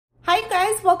Hi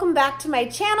guys, welcome back to my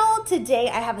channel. Today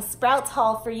I have a Sprouts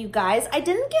haul for you guys. I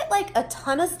didn't get like a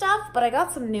ton of stuff, but I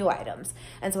got some new items.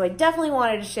 And so I definitely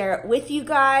wanted to share it with you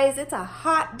guys. It's a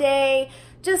hot day.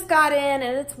 Just got in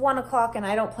and it's 1 o'clock and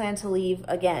I don't plan to leave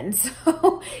again.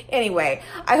 So anyway,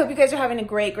 I hope you guys are having a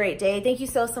great day. Thank you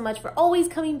so much for always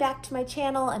coming back to my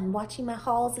channel and watching my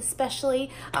hauls especially.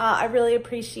 I really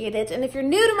appreciate it. And if you're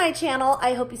new to my channel,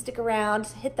 I hope you stick around,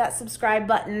 hit that subscribe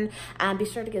button, and be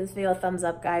sure to give this video a thumbs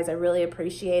up, guys. I really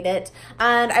appreciate it.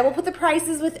 And I will put the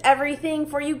prices with everything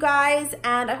for you guys,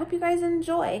 and I hope you guys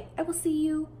enjoy. I will see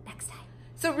you next time.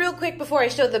 So real quick before I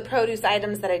show the produce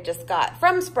items that I just got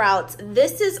from Sprouts,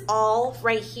 this is all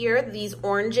right here, these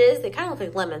oranges. They kind of look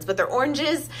like lemons, but they're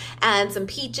oranges, and some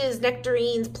peaches,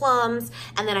 nectarines, plums,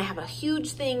 and then I have a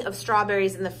huge thing of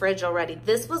strawberries in the fridge already.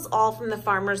 This was all from the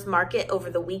farmer's market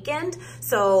over the weekend,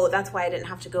 so that's why I didn't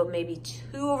have to go maybe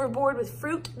too overboard with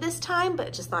fruit this time, but I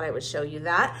just thought I would show you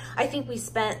that. I think we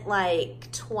spent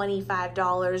like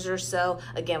 $25 or so.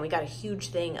 Again, we got a huge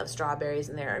thing of strawberries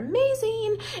and they're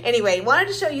amazing. Anyway, wanted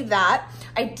to show you that.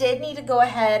 I did need to go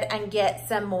ahead and get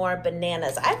some more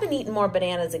bananas. I've been eating more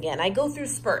bananas again. I go through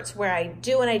spurts where I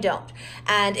do and I don't.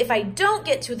 And if I don't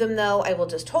get to them though, I will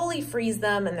just totally freeze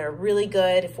them, and they're really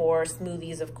good for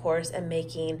smoothies, of course, and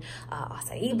making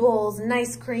acai bowls,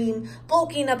 nice cream,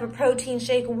 bulking up a protein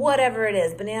shake, whatever it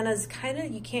is. Bananas, kind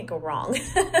of, you can't go wrong.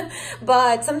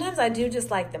 But sometimes I do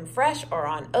just like them fresh or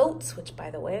on oats, which by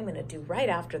the way, I'm gonna do right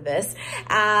after this,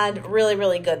 and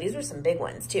really good. These are some big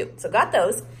ones too. So got those.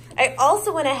 I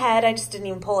also went ahead, I just didn't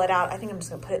even pull it out. I think I'm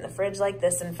just gonna put it in the fridge like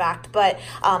this, in fact, but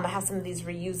I have some of these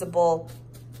reusable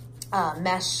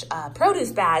mesh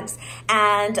produce bags,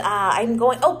 and I'm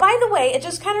going, oh, by the way, it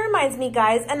just kind of reminds me,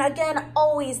 guys, and again,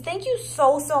 always thank you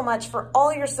so much for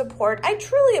all your support. I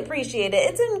truly appreciate it.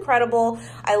 It's incredible.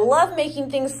 I love making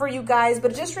things for you guys,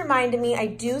 but it just reminded me I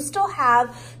do still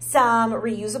have some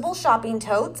reusable shopping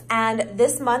totes, and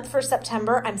this month for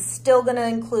September, I'm still gonna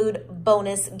include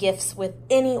bonus gifts with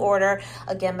any order.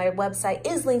 Again, my website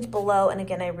is linked below, and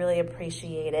again, I really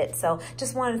appreciate it. So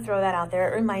just wanted to throw that out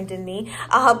there. It reminded me.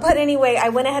 But anyway, I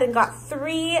went ahead and got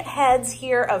 3 heads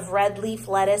here of red leaf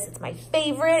lettuce. It's my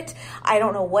favorite. I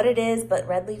don't know what it is, but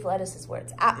red leaf lettuce is where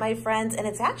it's at, my friends, and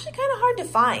it's actually kind of hard to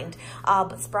find,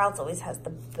 but Sprouts always has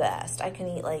the best. I can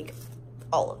eat like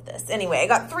all of this. Anyway, I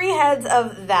got 3 heads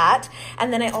of that.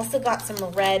 And then I also got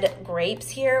some red grapes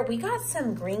here. We got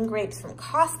some green grapes from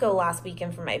Costco last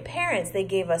weekend for my parents. They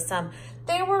gave us some.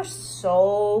 They were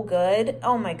so good.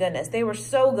 Oh my goodness, they were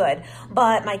so good.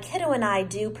 But my kiddo and I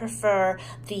do prefer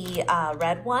the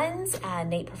red ones, and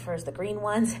Nate prefers the green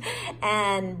ones,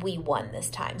 and we won this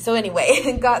time. So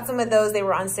anyway, got some of those. They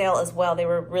were on sale as well. They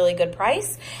were really good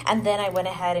price. And then I went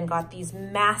ahead and got these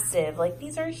massive, like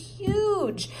these are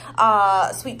huge,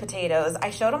 sweet potatoes.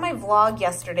 I showed on my vlog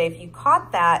yesterday, if you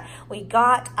caught that, we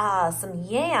got some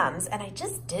yams, and I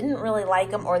just didn't really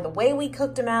like them, or the way we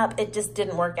cooked them up, it just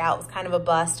didn't work out. It was kind of a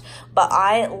bust, but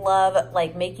I love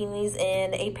like making these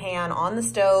in a pan on the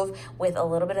stove with a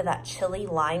little bit of that chili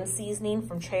lime seasoning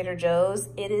from Trader Joe's.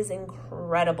 It is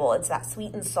incredible. It's that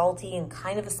sweet and salty and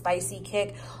kind of a spicy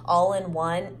kick all in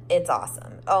one. It's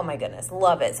awesome. Oh my goodness,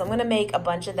 love it. So I'm gonna make a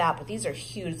bunch of that, but these are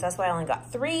huge. That's why I only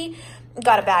got 3.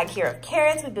 Got a bag here of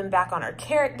carrots. We've been back on our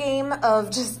carrot game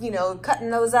of just, you know, cutting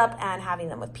those up and having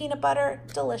them with peanut butter.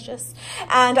 Delicious.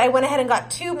 And I went ahead and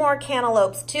got 2 more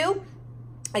cantaloupes too.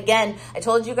 Again, I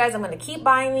told you guys I'm going to keep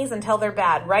buying these until they're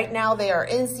bad. Right now, they are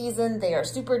in season, they are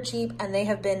super cheap, and they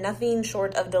have been nothing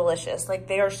short of delicious. Like,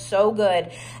 they are so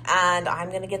good, and I'm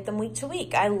going to get them week to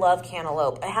week. I love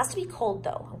cantaloupe. It has to be cold,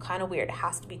 though. I'm kind of weird. It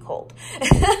has to be cold.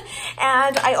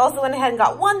 And I also went ahead and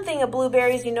got 1 thing of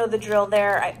blueberries. You know the drill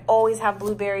there. I always have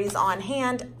blueberries on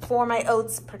hand for my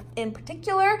oats in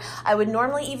particular. I would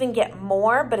normally even get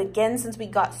more, but again, since we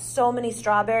got so many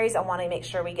strawberries, I want to make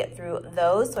sure we get through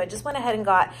those. So I just went ahead and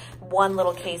got 1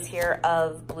 little case here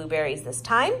of blueberries this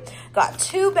time. Got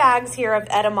 2 bags here of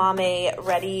edamame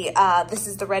ready. This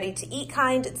is the ready to eat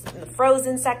kind. It's in the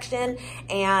frozen section,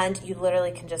 and you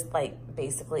literally can just like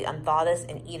basically unthaw this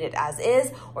and eat it as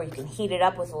is, or you can heat it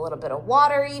up with a little bit of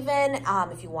water even,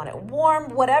 if you want it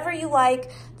warm, whatever you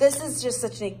like. This is just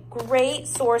such a great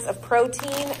source of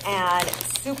protein and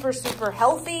super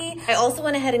healthy. I also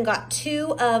went ahead and got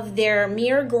 2 of their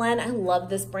Mere Glen. I love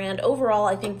this brand. Overall,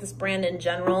 I think this brand in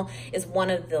general is one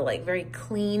of the like very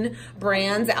clean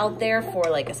brands out there for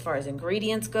like as far as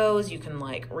ingredients goes. You can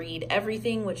like read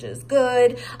everything, which is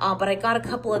good. But I got a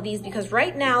couple of these because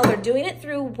right now they're doing it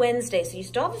through Wednesday. So you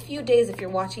still have a few days if you're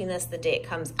watching this the day it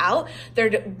comes out.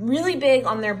 They're really big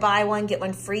on their buy one, get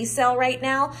one free sale right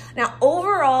now. Now,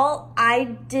 overall, I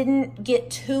didn't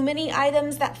get too many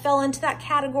items that fell into that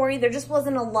category. There just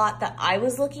wasn't a lot that I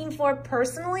was looking for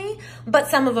personally, but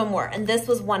some of them were, and this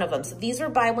was one of them. So these were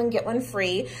buy one, get one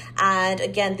free. And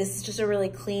again, this is just a really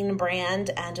clean brand,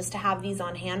 and just to have these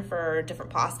on hand for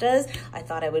different pastas, I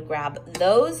thought I would grab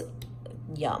those.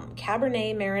 Yum.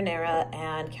 Cabernet Marinara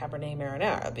and Cabernet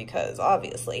Marinara, because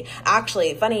obviously,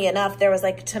 actually, funny enough, there was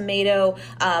like tomato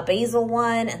basil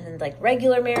one, and then like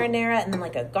regular marinara, and then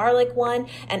like a garlic one.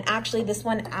 And actually this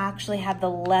one actually had the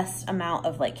less amount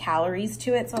of like calories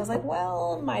to it. So I was like,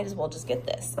 well, might as well just get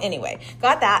this. Anyway,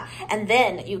 got that. And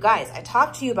then you guys, I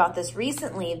talked to you about this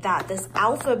recently, that this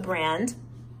Alpha brand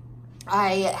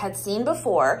I had seen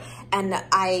before, and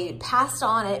I passed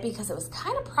on it because it was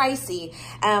kind of pricey.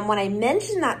 And when I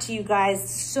mentioned that to you guys,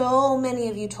 so many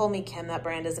of you told me, Kim, that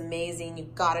brand is amazing.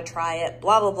 You've got to try it,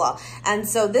 blah, blah, blah. And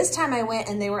so this time I went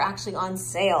and they were actually on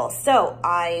sale. So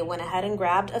I went ahead and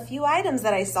grabbed a few items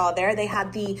that I saw there. They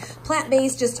had the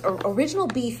plant-based, just original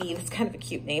beefy. It's kind of a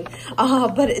cute name,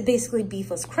 but basically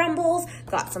beefless crumbles.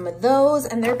 Got some of those,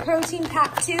 and they're protein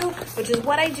packed too, which is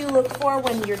what I do look for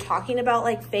when you're talking about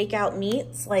like fake out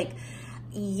meats. Like,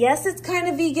 yes, it's kind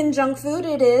of vegan junk food,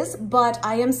 it is, but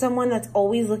I am someone that's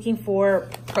always looking for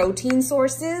protein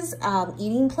sources,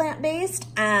 eating plant-based,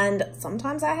 and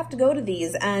sometimes I have to go to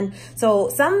these. And so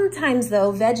sometimes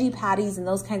though, veggie patties and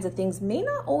those kinds of things may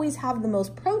not always have the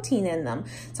most protein in them.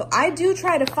 So I do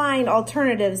try to find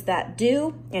alternatives that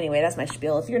do. Anyway, that's my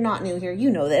spiel. If you're not new here, you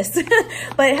know this.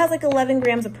 But it has like 11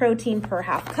 grams of protein per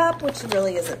half cup, which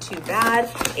really isn't too bad.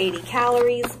 80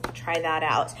 calories, try that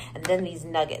out. And then these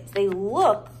nuggets, they look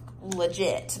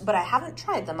legit, but I haven't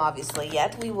tried them obviously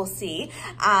yet. We will see.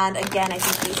 And again, I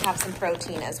think these have some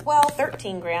protein as well.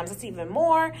 13 grams, that's even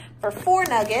more for 4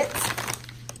 nuggets.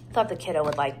 Thought the kiddo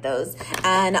would like those.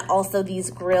 And also these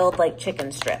grilled like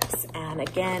chicken strips. And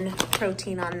again,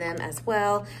 protein on them as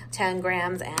well. 10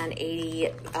 grams and 80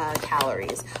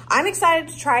 calories. I'm excited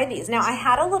to try these. Now, I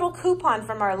had a little coupon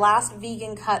from our last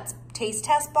Vegan Cuts taste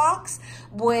test box,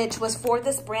 which was for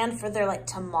this brand for their like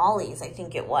tamales, I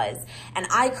think it was. And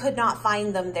I could not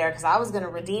find them there because I was going to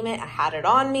redeem it. I had it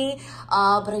on me,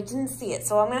 but I didn't see it.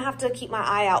 So I'm going to have to keep my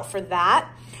eye out for that.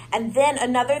 And then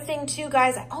another thing too,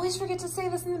 guys, I always forget to say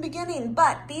this in the beginning,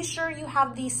 but be sure you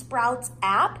have the Sprouts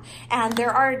app, and there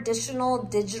are additional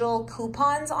digital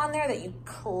coupons on there that you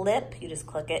clip. You just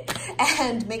click it,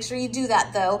 and make sure you do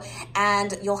that though,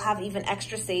 and you'll have even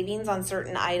extra savings on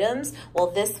certain items.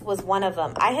 Well, this was one of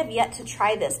them. I have yet to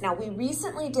try this. Now, we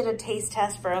recently did a taste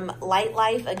test from Light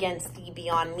Life against the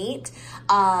Beyond Meat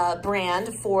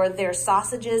brand for their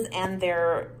sausages and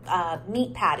their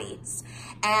meat patties.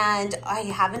 And I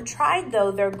haven't tried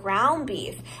though their ground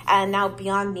beef, and now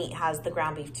Beyond Meat has the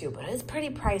ground beef too, but it's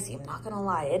pretty pricey, I'm not gonna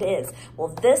lie, it is. Well,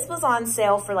 this was on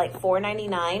sale for like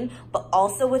 $4.99, but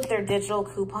also with their digital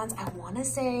coupons, I wanna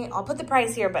say, I'll put the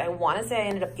price here, but I wanna say I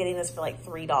ended up getting this for like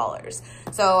 $3.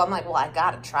 So I'm like, well, I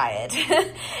gotta try it.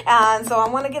 And so I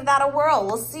wanna give that a whirl,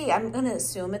 we'll see. I'm gonna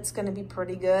assume it's gonna be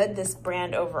pretty good. This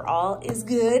brand overall is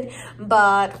good,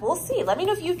 but we'll see. Let me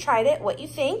know if you've tried it, what you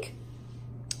think.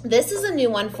 This is a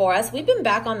new one for us. We've been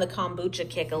back on the kombucha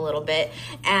kick a little bit,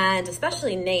 and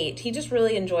especially Nate, he just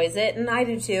really enjoys it, and I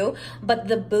do too. But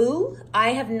the Boo, I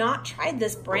have not tried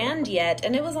this brand yet,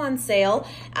 and it was on sale,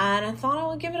 and I thought I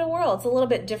would give it a whirl. It's a little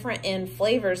bit different in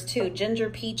flavors too, ginger,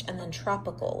 peach, and then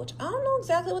tropical, which I don't know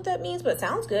exactly what that means, but it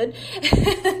sounds good.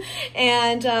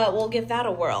 And we'll give that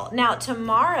a whirl. Now,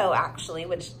 tomorrow actually,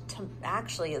 which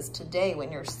actually is today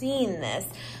when you're seeing this,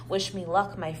 wish me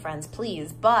luck, my friends,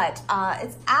 please, but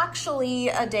it's actually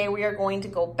a day we are going to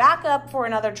go back up for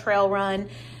another trail run.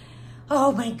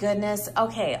 Oh my goodness.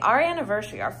 Okay, our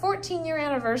anniversary, our 14-year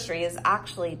anniversary is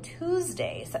actually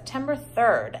Tuesday, September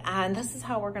 3rd, and this is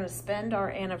how we're going to spend our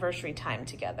anniversary time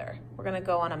together. We're going to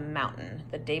go on a mountain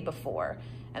the day before,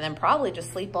 and then probably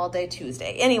just sleep all day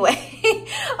Tuesday. Anyway,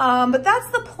 but that's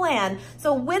the plan.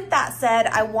 So with that said,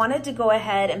 I wanted to go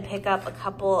ahead and pick up a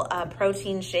couple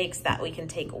protein shakes that we can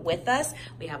take with us.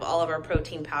 We have all of our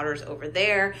protein powders over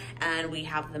there, and we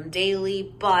have them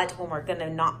daily, but when we're gonna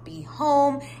not be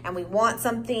home and we want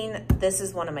something, this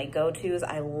is one of my go-tos.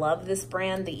 I love this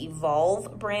brand, the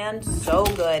Evolve brand, so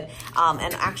good.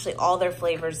 And actually all their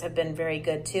flavors have been very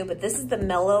good too, but this is the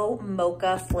mellow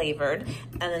mocha flavored,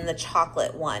 and then the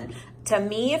chocolate one. To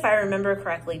me, if I remember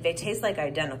correctly, they taste like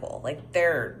identical. Like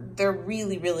they're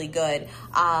really, really good.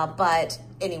 But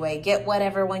anyway, get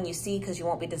whatever one you see because you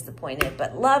won't be disappointed.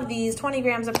 But love these, 20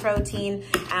 grams of protein,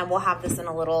 and we'll have this in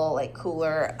a little like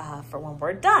cooler for when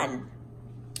we're done.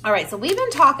 All right, so we've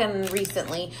been talking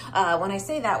recently, when I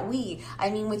say that we, I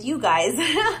mean with you guys,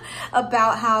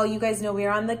 about how you guys know we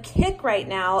are on the kick right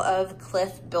now of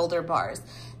Clif Builder bars.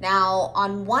 Now,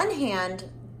 on one hand,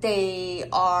 they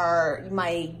are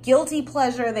my guilty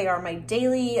pleasure. They are my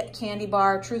daily candy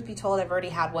bar. Truth be told, I've already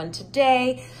had one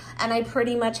today, and I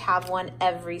pretty much have one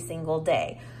every single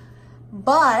day.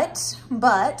 But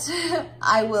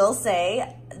I will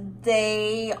say,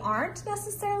 they aren't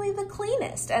necessarily the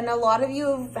cleanest. And a lot of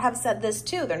you have said this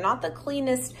too. They're not the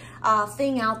cleanest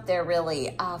thing out there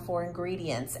really for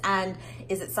ingredients. And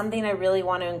is it something I really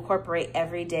want to incorporate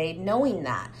every day knowing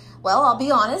that? Well, I'll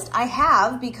be honest, I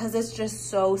have, because it's just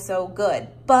so good.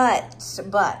 But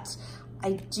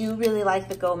I do really like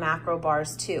the Go Macro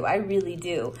bars too. I really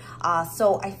do.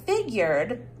 So I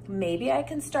figured maybe I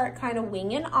can start kind of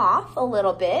winging off a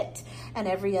little bit, and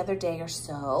every other day or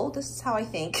so, this is how I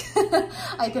think,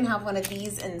 I can have one of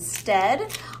these instead.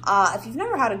 If you've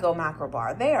never had a Go Macro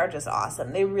bar, they are just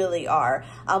awesome. They really are,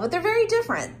 but they're very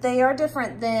different. They are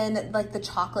different than like the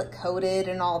chocolate coated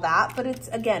and all that, but it's,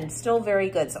 again, still very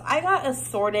good. So I got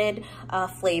assorted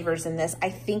flavors in this. I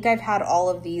think I've had all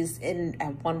of these in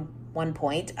at one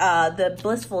point. The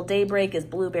Blissful Daybreak is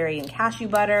blueberry and cashew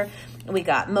butter. We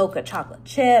got mocha chocolate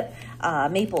chip,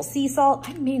 maple sea salt.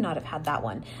 I may not have had that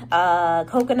one.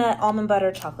 Coconut almond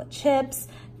butter chocolate chips,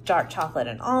 dark chocolate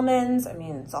and almonds. I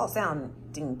mean, it's all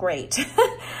sounding great.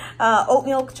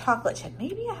 Oatmeal chocolate chip.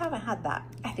 Maybe I haven't had that.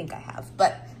 I think I have,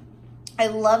 but I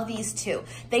love these too.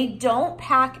 They don't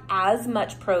pack as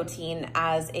much protein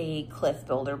as a Clif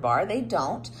Builder bar. They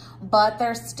don't, but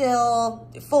they're still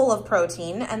full of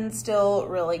protein and still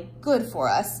really good for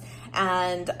us.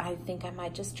 And I think I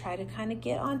might just try to kind of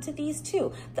get onto these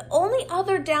too. The only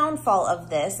other downfall of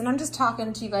this, and I'm just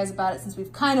talking to you guys about it since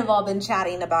we've kind of all been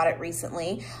chatting about it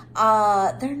recently,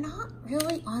 they're not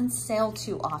really on sale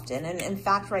too often. And in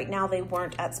fact, right now they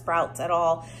weren't at Sprouts at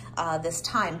all this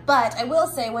time. But I will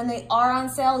say, when they are on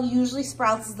sale, usually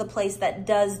Sprouts is the place that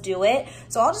does do it.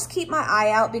 So I'll just keep my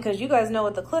eye out, because you guys know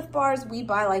with the Clif bars, we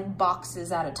buy like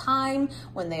boxes at a time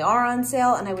when they are on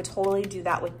sale. And I would totally do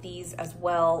that with these as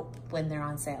well when they're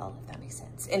on sale, if that makes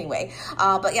sense. Anyway,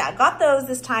 but yeah, I got those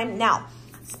this time. Now,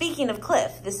 speaking of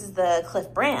Clif, this is the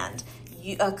Clif brand.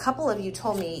 A couple of you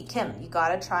told me, Kim, you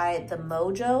gotta try the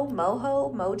Mojo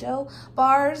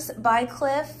bars by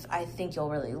Clif. I think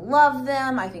you'll really love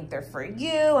them. I think they're for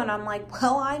you. And I'm like,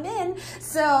 well, I'm in.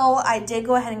 So I did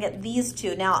go ahead and get these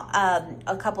two. Now,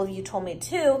 a couple of you told me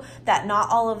too that not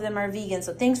all of them are vegan.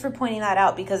 So thanks for pointing that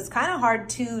out, because it's kind of hard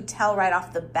to tell right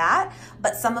off the bat,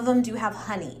 but some of them do have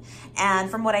honey.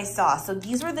 And from what I saw, so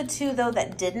these were the two though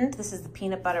that didn't. This is the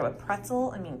peanut butter with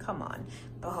pretzel. I mean, come on.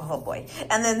 Oh boy.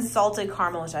 And then salted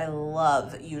caramel, which I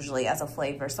love usually as a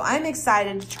flavor. So I'm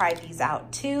excited to try these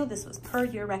out too. This was per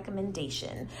your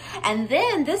recommendation. And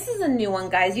then this is a new one,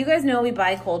 guys. You guys know we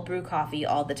buy cold brew coffee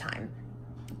all the time.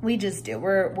 We just do.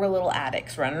 We're little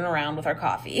addicts running around with our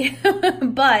coffee.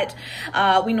 But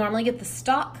we normally get the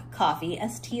stock coffee,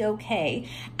 S-T-O-K,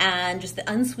 and just the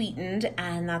unsweetened,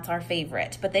 and that's our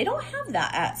favorite. But they don't have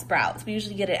that at Sprouts. We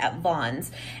usually get it at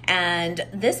Vons. And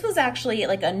this was actually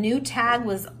like a new tag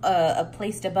was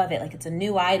placed above it, like it's a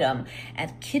new item.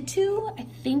 And Kitu, I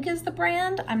think is the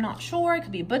brand. I'm not sure. I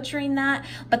could be butchering that.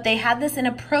 But they had this in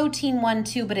a protein one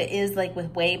too, but it is like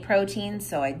with whey protein.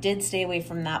 So I did stay away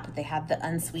from that, but they had the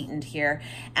unsweetened here.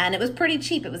 And it was pretty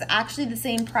cheap. It was actually the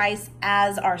same price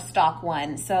as our stock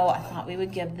one. So I thought we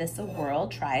would give this a whirl,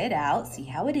 try it out, see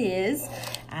how it is,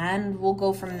 and we'll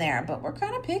go from there. But we're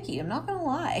kind of picky, I'm not gonna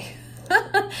lie.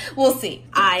 We'll see.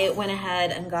 I went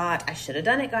ahead and got, I should have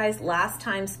done it, guys. Last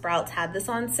time Sprouts had this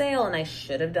on sale, and I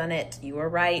should have done it. You were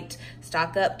right.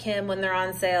 Stock up, Kim, when they're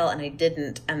on sale, and I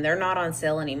didn't. And they're not on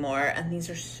sale anymore. And these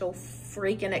are so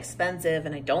freaking expensive,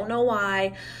 and I don't know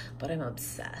why, but I'm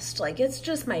obsessed. Like, it's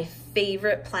just my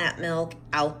favorite plant milk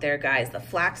out there, guys. The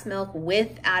flax milk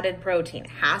with added protein. It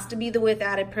has to be the with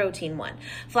added protein one.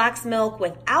 Flax milk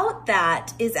without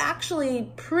that is actually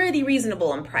pretty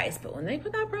reasonable in price, but when they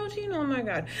put that protein, oh my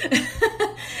God.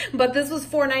 But this was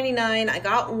 $4.99. I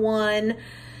got one.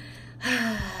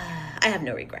 I have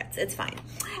no regrets. It's fine.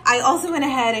 I also went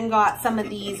ahead and got some of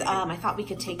these. I thought we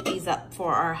could take these up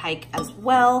for our hike as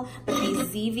well. But these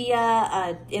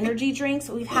Zevia energy drinks,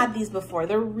 we've had these before.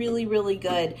 They're really, really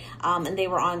good. And they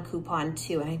were on coupon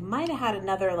too. And I might have had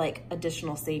another like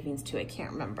additional savings too. I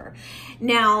can't remember.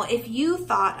 Now, if you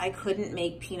thought I couldn't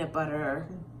make peanut butter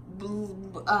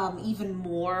even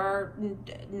more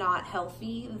not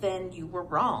healthy, then you were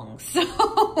wrong.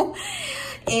 So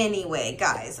anyway,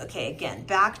 guys, okay, again,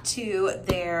 back to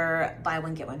their buy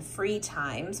one, get one free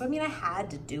time. So, I mean, I had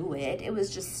to do it. It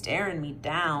was just staring me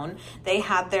down. They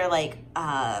had their like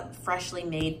freshly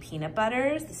made peanut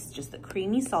butters. This is just the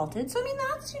creamy salted. So, I mean,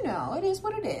 that's, you know, it is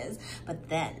what it is. But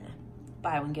then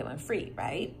buy one, get one free,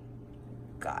 right?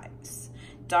 Guys,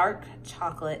 dark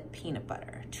chocolate peanut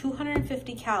butter,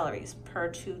 250 calories per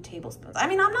 2 tablespoons. I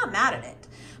mean, I'm not mad at it,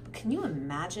 but can you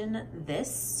imagine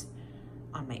this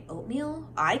on my oatmeal?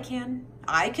 I can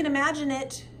imagine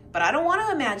it, but I don't want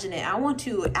to imagine it. I want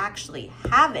to actually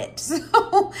have it.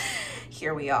 So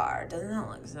here we are. Doesn't that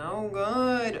look so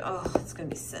good? Oh, it's gonna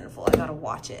be sinful. I gotta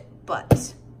watch it,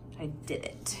 but I did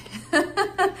it.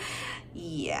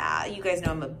 Yeah, you guys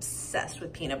know I'm obsessed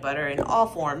with peanut butter in all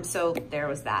forms, so there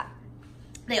was that.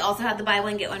 They also had the buy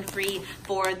one, get one free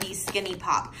for the Skinny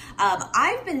Pop.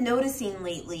 I've been noticing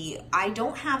lately, I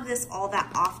don't have this all that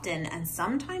often, and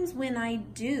sometimes when I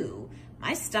do,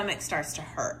 my stomach starts to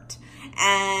hurt.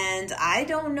 And I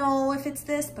don't know if it's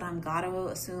this, but I'm gotta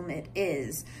assume it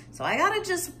is. So I gotta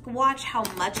just watch how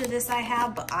much of this I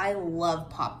have, but I love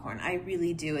popcorn. I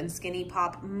really do. And Skinny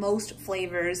Pop, most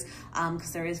flavors,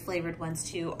 because there is flavored ones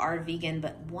too, are vegan,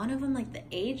 but one of them, like the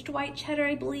aged white cheddar,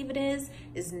 I believe it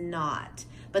is not.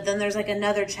 But then there's like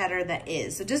another cheddar that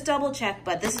is. So just double check,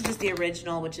 but this is just the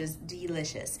original, which is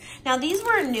delicious. Now these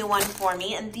were a new one for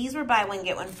me, and these were buy one,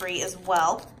 get one free as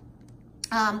well.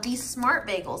 These Smart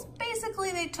Bagels,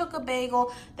 basically they took a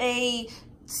bagel, they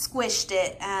squished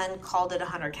it and called it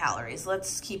 100 calories.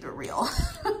 Let's keep it real.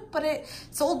 But it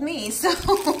sold me, so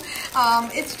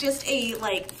it's just a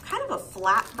like kind of a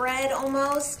flatbread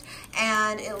almost,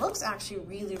 and it looks actually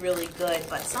really, really good.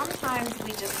 But sometimes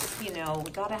we just, you know,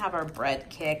 we gotta have our bread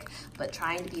kick, but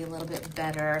trying to be a little bit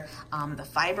better. The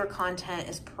fiber content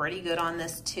is pretty good on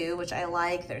this too, which I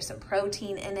like. There's some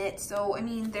protein in it, so I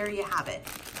mean, there you have it.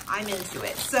 I'm into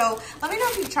it. So let me know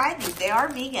if you've tried these. They are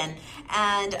vegan,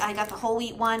 and I got the whole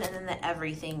wheat one and then the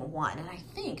everything one. And I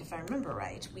think, if I remember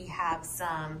right, we have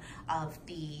some of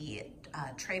the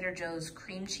Trader Joe's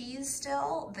cream cheese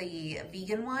still, the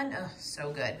vegan one. Oh,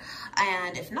 so good.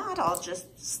 And if not, I'll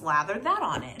just slather that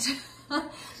on it.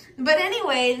 But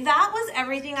anyway, that was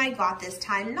everything I got this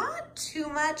time. Not too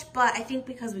much, but I think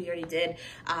because we already did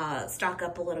stock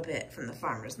up a little bit from the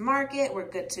farmer's market, we're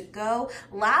good to go.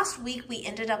 Last week, we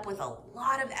ended up with a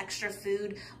lot of extra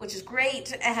food, which is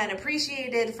great and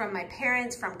appreciated from my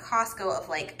parents from Costco of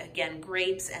like, again,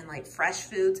 grapes and like fresh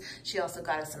foods. She also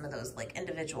got us some of those like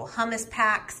individual hummus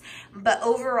packs. But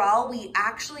overall, we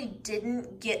actually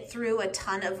didn't get through a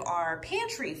ton of our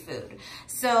pantry food.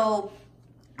 So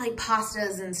like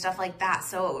pastas and stuff like that.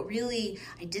 So really,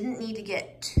 I didn't need to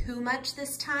get too much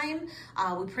this time.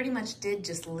 We pretty much did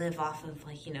just live off of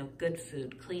like, you know, good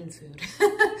food, clean food.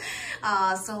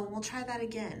 So we'll try that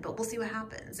again, but we'll see what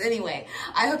happens. Anyway,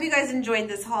 I hope you guys enjoyed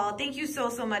this haul. Thank you so,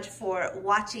 so much for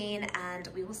watching, and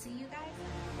we will see you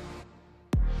guys.